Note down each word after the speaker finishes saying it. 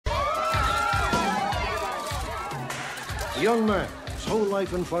A young man, his whole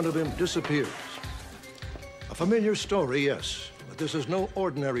life in front of him, disappears. A familiar story, yes, but this is no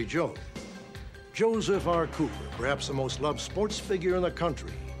ordinary Joe. Joseph R. Cooper, perhaps the most loved sports figure in the country,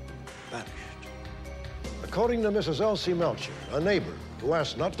 vanished. According to Mrs. Elsie Melcher, a neighbor who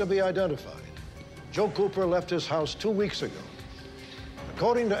asked not to be identified, Joe Cooper left his house 2 weeks ago.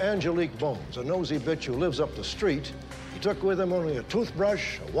 According to Angelique Bones, a nosy bitch who lives up the street, he took with him only a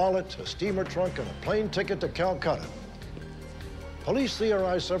toothbrush, a wallet, a steamer trunk, and a plane ticket to Calcutta. Police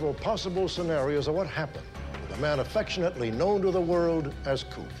theorize several possible scenarios of what happened with a man affectionately known to the world as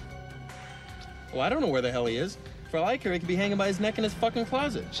Coop. Well, I don't know where the hell he is. For all I care, he could be hanging by his neck in his fucking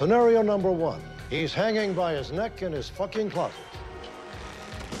closet. Scenario number 1. He's hanging by his neck in his fucking closet.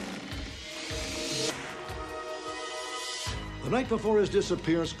 The night before his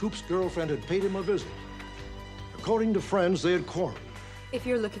disappearance, Coop's girlfriend had paid him a visit. According to friends, they had quarreled. If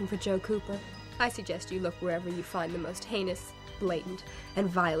you're looking for Joe Cooper, I suggest you look wherever you find the most heinous, blatant, and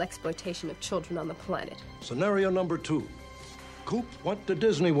vile exploitation of children on the planet. Scenario number 2. Coop went to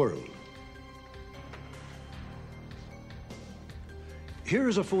Disney World. Here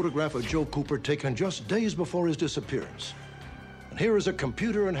is a photograph of Joe Cooper taken just days before his disappearance. And here is a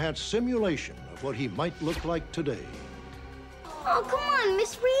computer-enhanced simulation of what he might look like today. Oh, come on,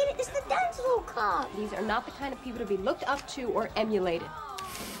 Miss Reed. It's the dance hall car. These are not the kind of people to be looked up to or emulated.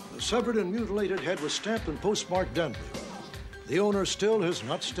 The severed and mutilated head was stamped and postmarked Denver. The owner still has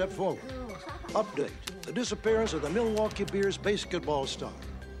not stepped forward. Update: the disappearance of the Milwaukee Beers BASEketball star.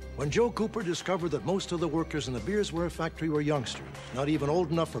 When Joe Cooper discovered that most of the workers in the Beersware factory were youngsters, not even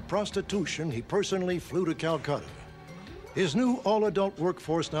old enough for prostitution, he personally flew to Calcutta. His new all-adult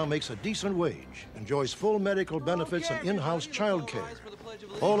workforce now makes a decent wage, enjoys full medical benefits and in-house child care.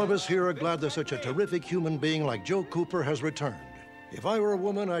 All of us here are glad that such a terrific human being like Joe Cooper has returned. If I were a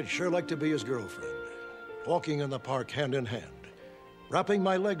woman, I'd sure like to be his girlfriend. Walking in the park hand in hand, wrapping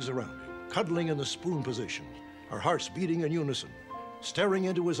my legs around him, cuddling in the spoon position, our hearts beating in unison, staring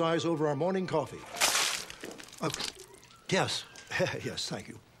into his eyes over our morning coffee. Yes, yes, thank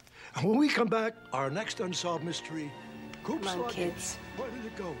you. And when we come back, our next unsolved mystery, Coop's Come on, kids. Where did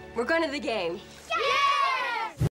it go? We're going to the game. Yeah!